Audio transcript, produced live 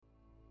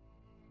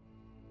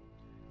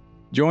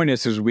Join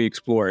us as we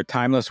explore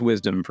timeless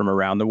wisdom from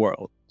around the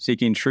world,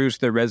 seeking truths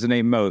that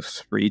resonate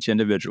most for each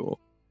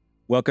individual.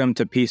 Welcome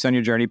to Peace on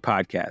Your Journey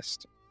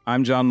podcast.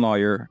 I'm John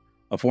Lawyer,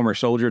 a former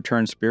soldier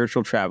turned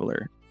spiritual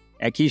traveler.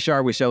 At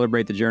Kishar, we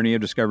celebrate the journey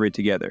of discovery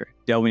together,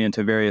 delving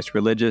into various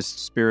religious,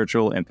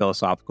 spiritual, and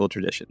philosophical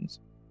traditions.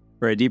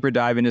 For a deeper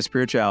dive into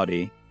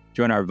spirituality,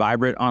 join our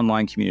vibrant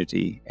online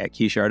community at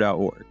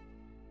kishar.org.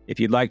 If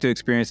you'd like to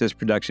experience this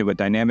production with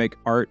dynamic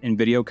art and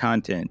video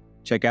content,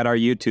 check out our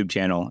YouTube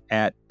channel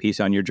at Peace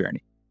on Your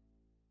Journey.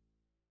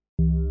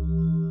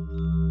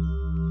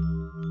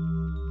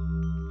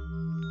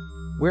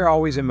 We're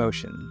always in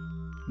motion.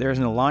 There's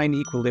an aligned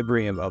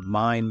equilibrium of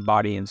mind,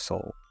 body, and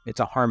soul. It's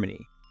a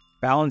harmony.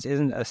 Balance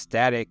isn't a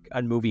static,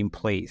 unmoving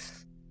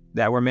place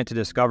that we're meant to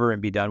discover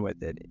and be done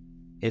with it.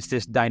 It's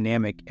this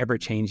dynamic,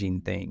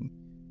 ever-changing thing.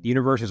 The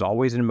universe is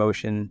always in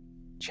motion.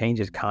 Change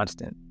is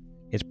constant.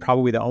 It's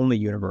probably the only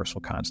universal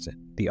constant,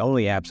 the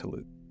only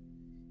absolute.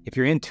 If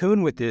you're in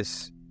tune with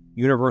this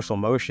universal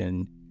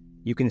motion,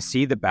 you can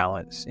see the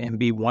balance and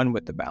be one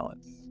with the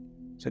balance.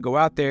 So go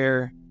out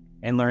there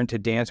and learn to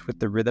dance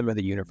with the rhythm of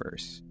the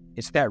universe.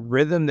 It's that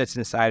rhythm that's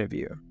inside of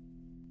you.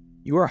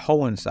 You are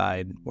whole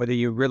inside, whether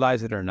you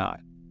realize it or not.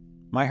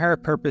 My higher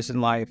purpose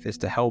in life is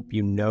to help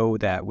you know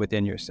that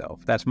within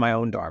yourself. That's my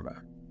own dharma.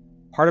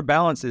 Part of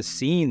balance is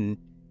seeing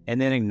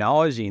and then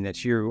acknowledging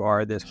that you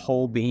are this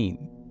whole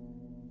being.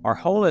 Our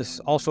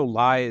wholeness also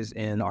lies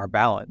in our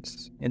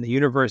balance, and the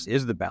universe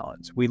is the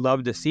balance. We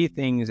love to see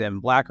things in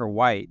black or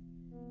white,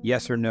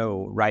 yes or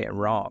no, right and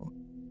wrong.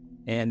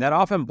 And that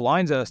often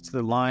blinds us to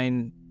the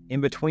line in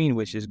between,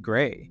 which is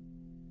gray.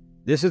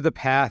 This is the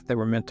path that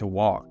we're meant to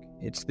walk.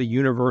 It's the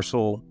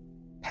universal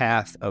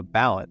path of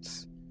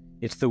balance.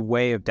 It's the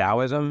way of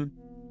Taoism,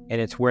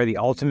 and it's where the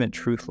ultimate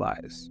truth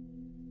lies.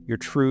 Your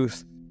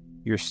truth,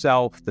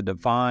 yourself, the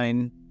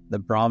divine, the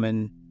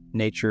Brahman,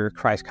 nature,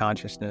 Christ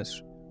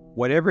consciousness,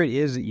 whatever it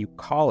is that you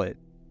call it,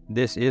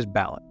 this is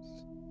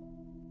balance.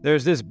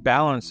 There's this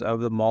balance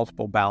of the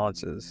multiple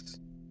balances.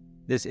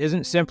 This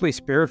isn't simply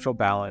spiritual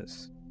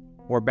balance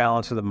or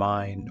balance of the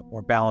mind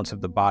or balance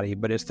of the body,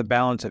 but it's the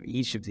balance of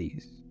each of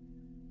these.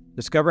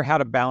 Discover how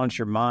to balance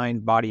your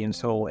mind, body, and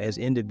soul as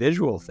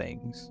individual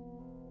things,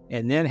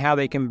 and then how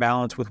they can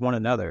balance with one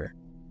another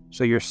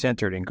so you're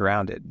centered and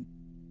grounded.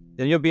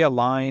 Then you'll be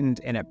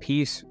aligned and at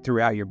peace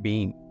throughout your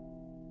being.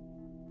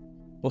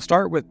 We'll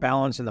start with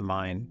balance in the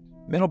mind.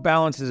 Mental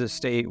balance is a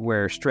state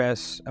where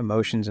stress,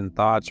 emotions, and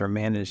thoughts are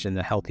managed in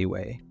a healthy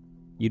way.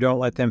 You don't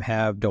let them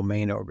have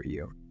domain over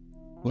you.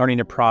 Learning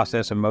to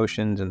process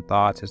emotions and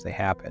thoughts as they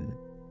happen.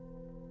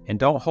 And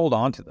don't hold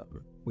on to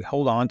them. We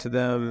hold on to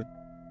them,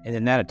 and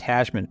then that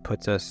attachment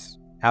puts us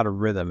out of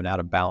rhythm and out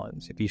of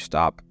balance. If you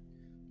stop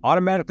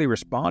automatically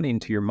responding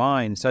to your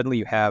mind, suddenly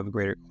you have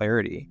greater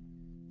clarity.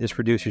 This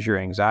reduces your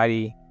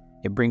anxiety.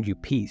 It brings you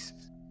peace.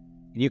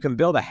 And you can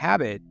build a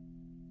habit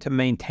to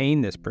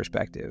maintain this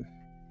perspective.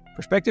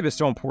 Perspective is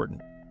so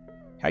important.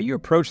 How you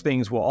approach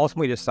things will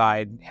ultimately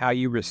decide how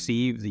you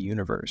receive the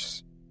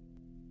universe.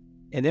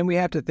 And then we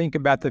have to think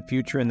about the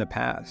future and the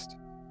past.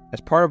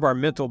 As part of our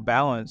mental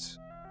balance,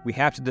 we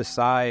have to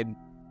decide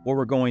what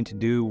we're going to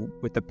do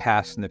with the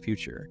past and the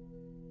future.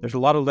 There's a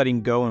lot of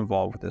letting go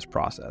involved with this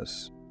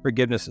process.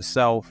 Forgiveness of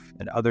self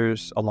and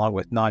others, along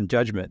with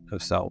non-judgment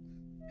of self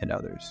and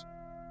others.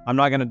 I'm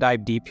not going to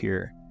dive deep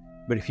here,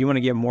 but if you want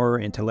to get more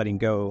into letting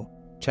go,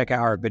 check out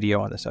our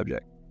video on the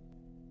subject.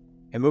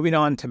 And moving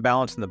on to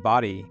balance in the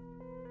body,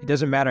 it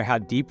doesn't matter how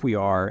deep we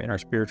are in our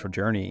spiritual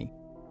journey,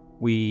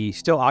 we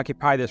still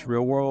occupy this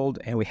real world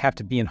and we have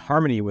to be in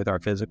harmony with our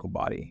physical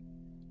body.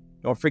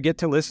 Don't forget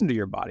to listen to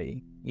your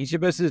body. Each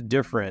of us is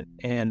different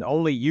and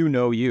only you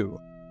know you.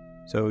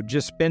 So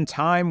just spend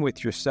time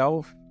with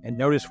yourself and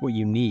notice what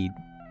you need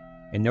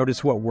and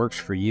notice what works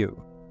for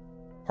you.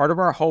 Part of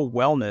our whole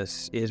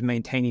wellness is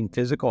maintaining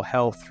physical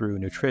health through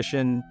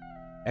nutrition,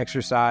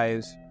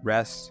 exercise,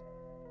 rest.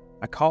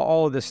 I call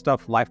all of this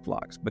stuff life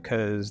blocks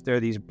because they're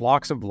these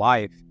blocks of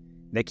life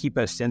that keep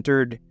us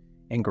centered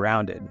and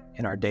grounded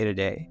in our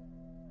day-to-day.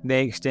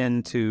 They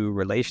extend to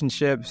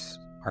relationships,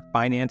 our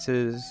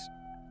finances,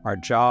 our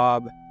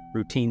job,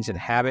 routines and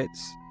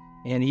habits,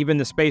 and even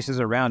the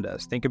spaces around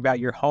us. Think about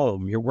your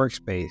home, your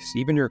workspace,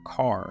 even your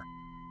car.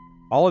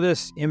 All of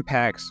this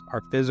impacts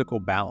our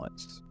physical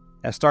balance.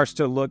 That starts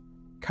to look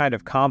kind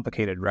of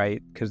complicated, right?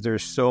 Because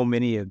there's so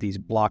many of these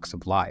blocks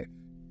of life.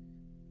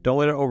 Don't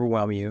let it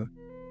overwhelm you.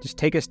 Just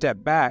take a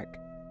step back,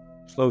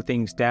 slow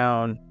things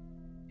down,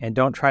 and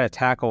don't try to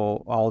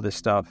tackle all this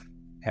stuff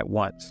at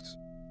once.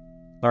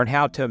 Learn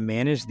how to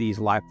manage these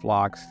life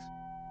blocks,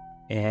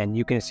 and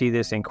you can see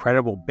this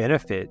incredible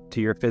benefit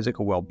to your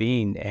physical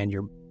well-being and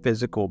your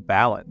physical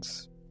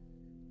balance.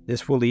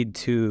 This will lead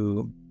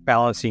to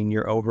balancing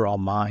your overall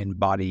mind,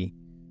 body,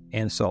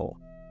 and soul.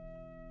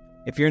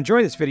 If you're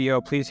enjoying this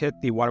video, please hit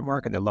the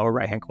watermark in the lower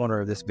right-hand corner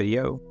of this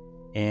video.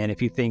 And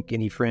if you think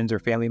any friends or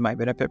family might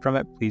benefit from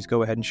it, please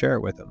go ahead and share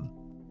it with them.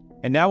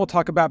 And now we'll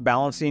talk about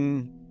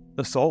balancing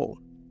the soul.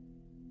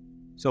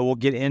 So we'll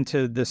get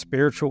into the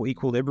spiritual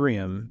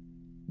equilibrium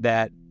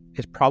that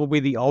is probably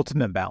the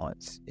ultimate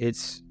balance.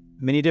 It's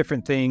many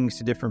different things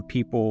to different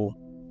people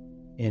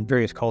in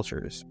various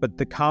cultures, but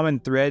the common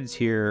threads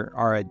here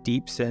are a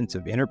deep sense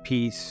of inner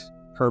peace,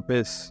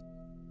 purpose,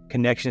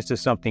 connections to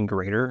something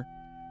greater.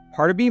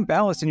 Part of being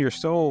balanced in your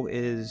soul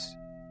is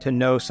to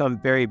know some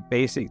very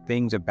basic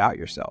things about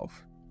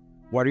yourself.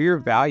 What are your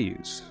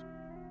values?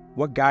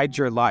 What guides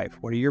your life?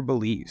 What are your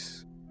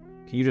beliefs?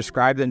 Can you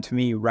describe them to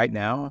me right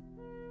now?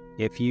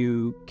 If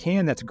you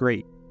can, that's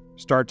great.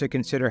 Start to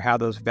consider how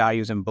those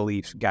values and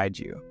beliefs guide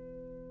you.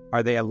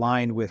 Are they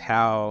aligned with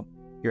how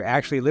you're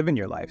actually living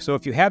your life? So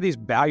if you have these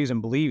values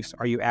and beliefs,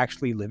 are you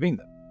actually living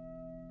them?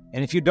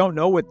 And if you don't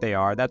know what they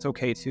are, that's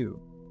okay too.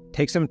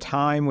 Take some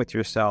time with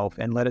yourself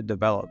and let it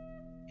develop.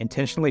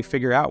 Intentionally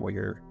figure out what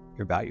your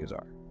values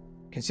are.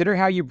 Consider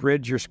how you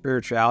bridge your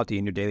spirituality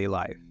in your daily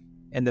life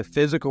and the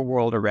physical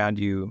world around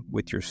you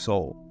with your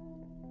soul.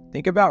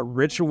 Think about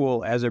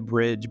ritual as a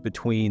bridge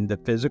between the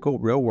physical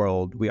real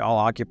world we all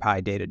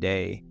occupy day to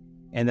day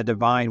and the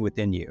divine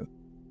within you,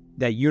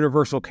 that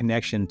universal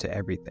connection to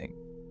everything.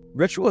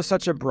 Ritual is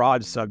such a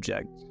broad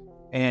subject,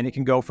 and it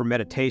can go from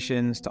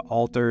meditations to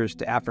altars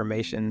to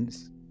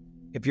affirmations.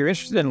 If you're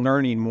interested in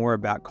learning more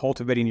about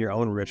cultivating your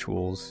own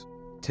rituals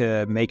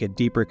to make a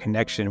deeper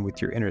connection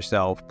with your inner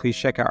self, please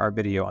check out our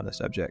video on the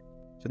subject.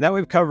 So now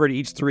we've covered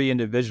each three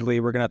individually,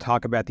 we're going to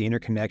talk about the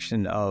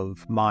interconnection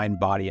of mind,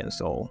 body, and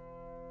soul.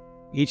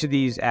 Each of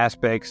these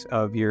aspects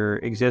of your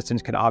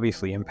existence can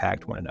obviously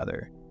impact one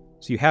another.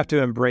 So you have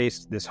to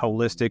embrace this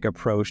holistic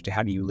approach to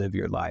how do you live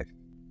your life.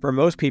 For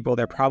most people,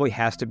 there probably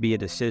has to be a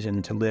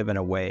decision to live in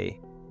a way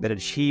that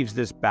achieves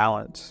this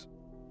balance.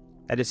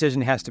 That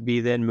decision has to be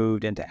then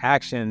moved into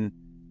action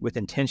with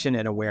intention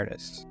and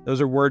awareness.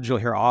 Those are words you'll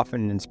hear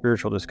often in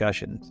spiritual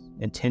discussions,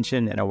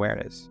 intention and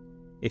awareness.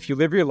 If you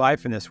live your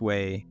life in this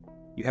way,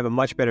 you have a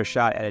much better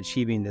shot at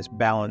achieving this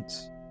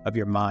balance of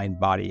your mind,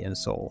 body, and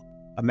soul.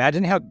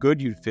 Imagine how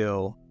good you'd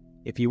feel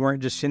if you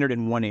weren't just centered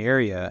in one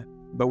area,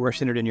 but were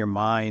centered in your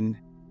mind,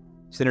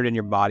 centered in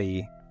your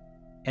body,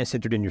 and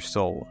centered in your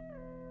soul.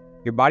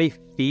 Your body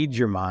feeds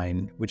your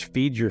mind, which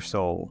feeds your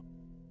soul,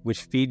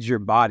 which feeds your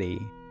body,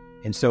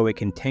 and so it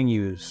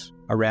continues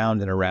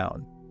around and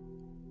around.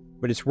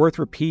 But it's worth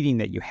repeating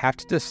that you have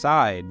to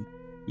decide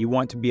you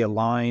want to be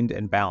aligned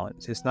and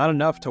balanced. It's not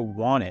enough to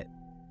want it.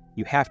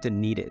 You have to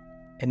need it.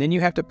 And then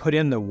you have to put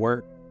in the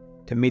work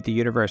to meet the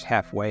universe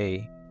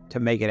halfway to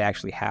make it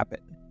actually happen.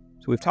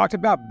 So we've talked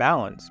about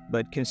balance,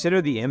 but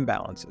consider the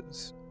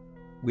imbalances.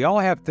 We all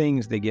have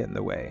things that get in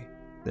the way,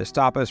 that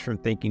stop us from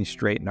thinking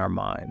straight in our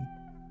mind,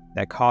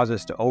 that cause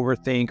us to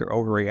overthink or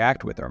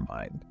overreact with our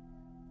mind.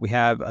 We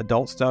have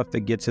adult stuff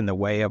that gets in the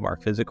way of our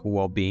physical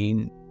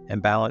well-being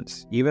and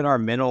balance. Even our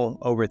mental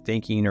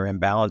overthinking or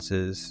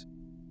imbalances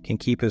can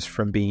keep us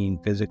from being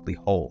physically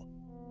whole.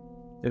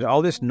 There's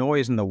all this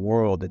noise in the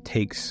world that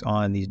takes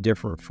on these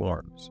different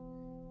forms.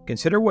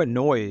 Consider what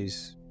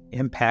noise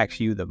impacts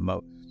you the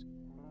most.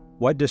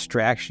 What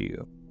distracts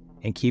you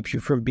and keeps you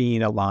from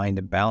being aligned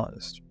and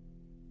balanced?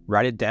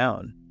 Write it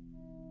down.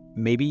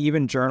 Maybe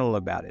even journal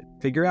about it.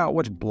 Figure out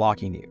what's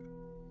blocking you.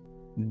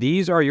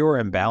 These are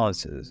your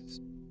imbalances,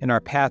 and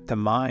our path to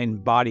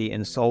mind, body,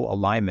 and soul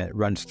alignment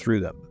runs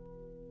through them.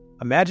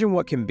 Imagine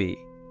what can be.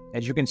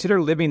 As you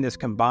consider living this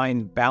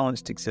combined,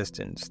 balanced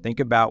existence, think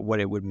about what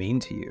it would mean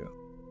to you.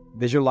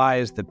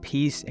 Visualize the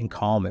peace and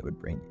calm it would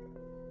bring you.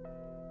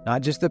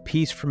 Not just the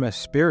peace from a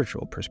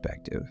spiritual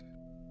perspective.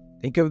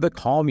 Think of the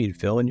calm you'd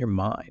feel in your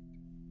mind.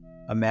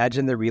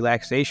 Imagine the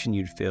relaxation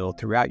you'd feel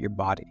throughout your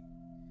body,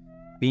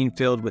 being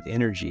filled with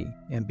energy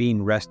and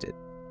being rested.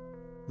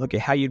 Look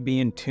at how you'd be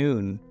in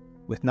tune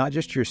with not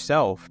just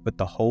yourself, but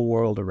the whole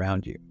world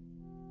around you.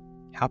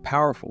 How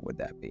powerful would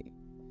that be?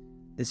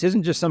 This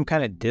isn't just some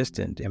kind of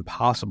distant,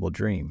 impossible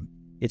dream.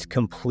 It's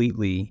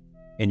completely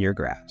in your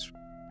grasp.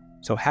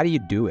 So how do you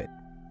do it?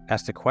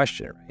 That's the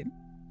question, right?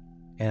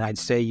 And I'd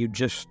say you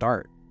just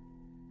start.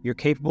 You're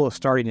capable of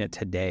starting it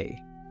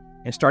today.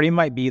 And starting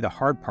might be the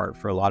hard part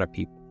for a lot of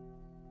people.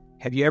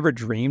 Have you ever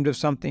dreamed of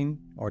something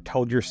or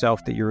told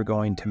yourself that you were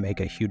going to make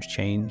a huge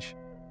change?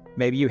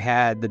 Maybe you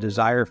had the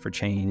desire for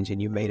change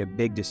and you made a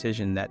big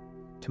decision that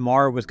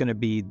tomorrow was going to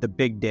be the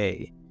big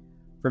day.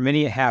 For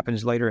many, it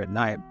happens later at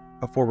night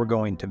before we're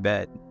going to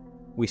bed.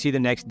 We see the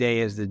next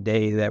day as the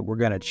day that we're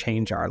going to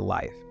change our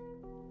life.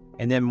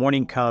 And then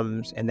morning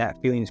comes and that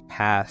feeling's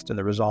past and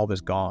the resolve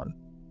is gone.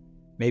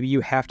 Maybe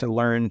you have to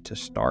learn to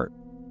start.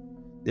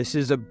 This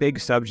is a big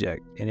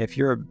subject, and if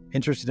you're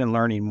interested in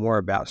learning more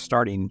about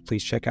starting,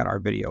 please check out our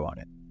video on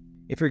it.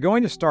 If you're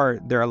going to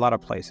start, there are a lot of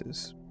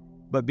places,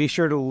 but be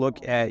sure to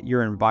look at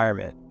your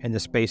environment and the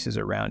spaces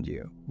around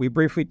you. We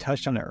briefly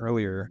touched on it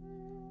earlier,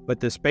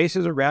 but the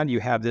spaces around you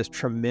have this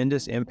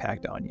tremendous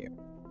impact on you.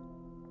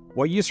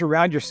 What you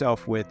surround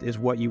yourself with is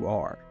what you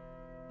are.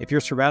 If you're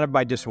surrounded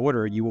by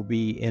disorder, you will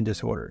be in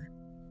disorder.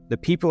 The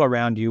people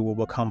around you will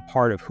become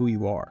part of who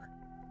you are.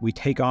 We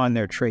take on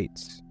their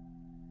traits.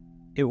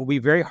 It will be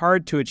very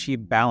hard to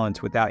achieve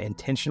balance without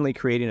intentionally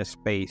creating a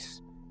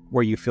space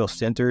where you feel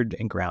centered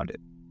and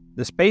grounded.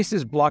 The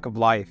spaces block of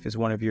life is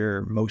one of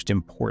your most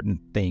important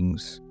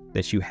things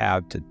that you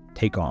have to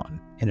take on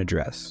and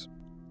address.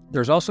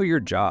 There's also your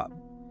job.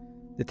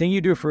 The thing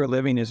you do for a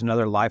living is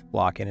another life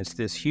block, and it's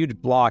this huge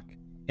block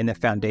in the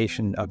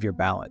foundation of your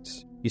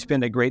balance. You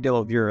spend a great deal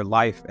of your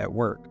life at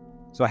work.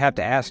 So I have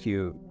to ask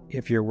you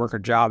if your work or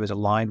job is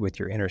aligned with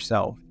your inner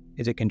self.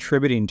 Is it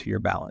contributing to your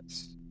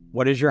balance?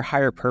 What is your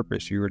higher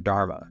purpose or your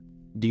dharma?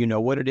 Do you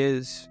know what it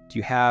is? Do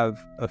you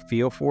have a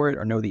feel for it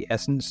or know the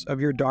essence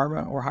of your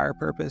dharma or higher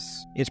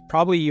purpose? It's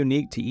probably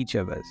unique to each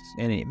of us,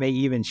 and it may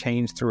even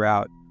change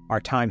throughout our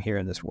time here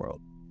in this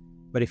world.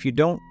 But if you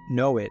don't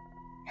know it,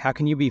 how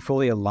can you be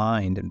fully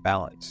aligned and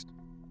balanced?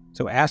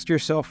 So ask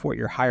yourself what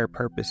your higher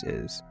purpose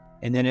is,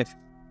 and then if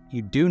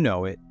you do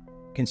know it,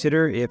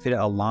 consider if it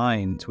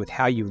aligns with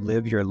how you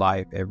live your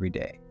life every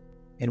day.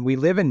 And we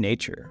live in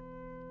nature.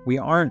 We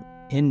aren't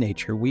in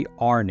nature, we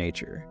are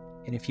nature.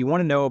 And if you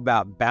want to know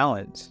about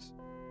balance,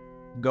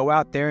 go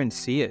out there and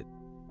see it.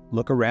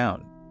 Look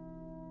around.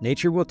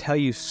 Nature will tell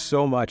you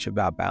so much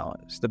about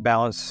balance, the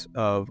balance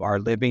of our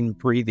living,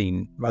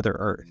 breathing Mother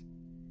Earth,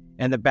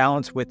 and the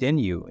balance within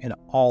you and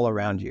all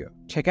around you.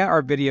 Check out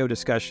our video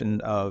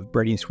discussion of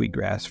braiding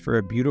sweetgrass for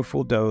a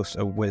beautiful dose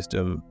of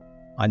wisdom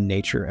on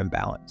nature and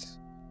balance.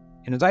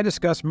 And as I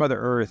discuss Mother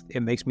Earth,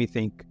 it makes me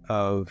think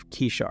of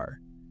Kishar,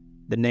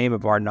 the name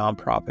of our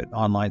nonprofit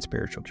online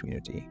spiritual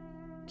community.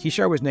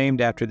 Kishar was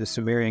named after the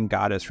Sumerian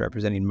goddess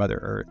representing Mother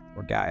Earth,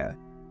 or Gaia.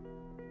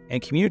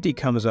 And community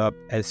comes up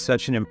as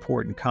such an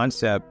important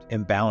concept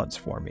and balance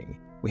for me.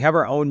 We have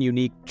our own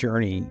unique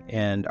journey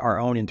and our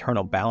own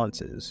internal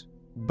balances,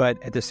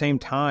 but at the same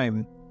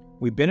time,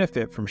 we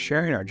benefit from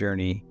sharing our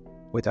journey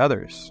with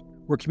others.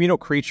 We're communal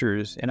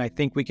creatures, and I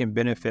think we can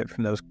benefit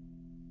from those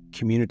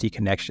community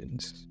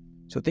connections.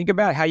 So think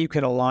about how you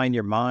can align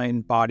your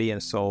mind, body,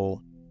 and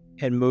soul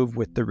and move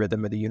with the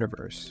rhythm of the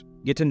universe.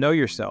 Get to know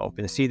yourself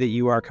and see that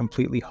you are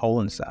completely whole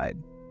inside.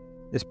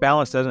 This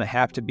balance doesn't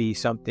have to be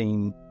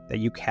something that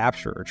you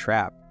capture or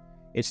trap.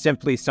 It's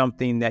simply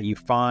something that you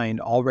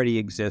find already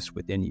exists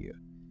within you.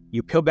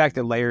 You peel back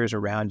the layers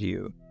around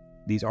you,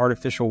 these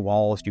artificial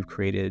walls you've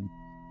created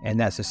and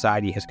that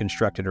society has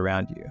constructed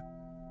around you,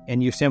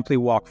 and you simply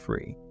walk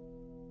free.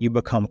 You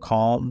become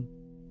calm,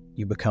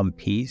 you become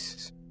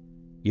peace,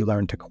 you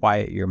learn to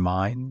quiet your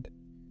mind,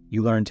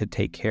 you learn to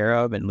take care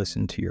of and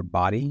listen to your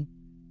body,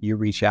 you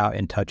reach out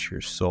and touch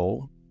your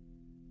soul.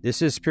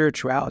 This is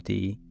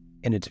spirituality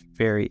in its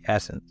very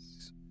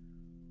essence.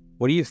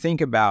 What do you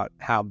think about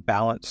how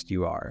balanced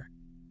you are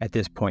at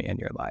this point in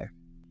your life?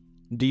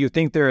 Do you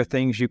think there are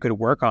things you could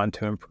work on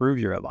to improve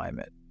your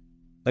alignment?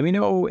 Let me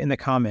know in the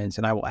comments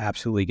and I will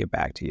absolutely get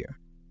back to you.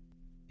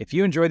 If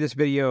you enjoyed this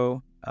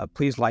video,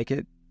 please like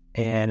it.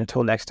 And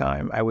until next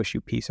time, I wish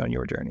you peace on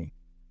your journey.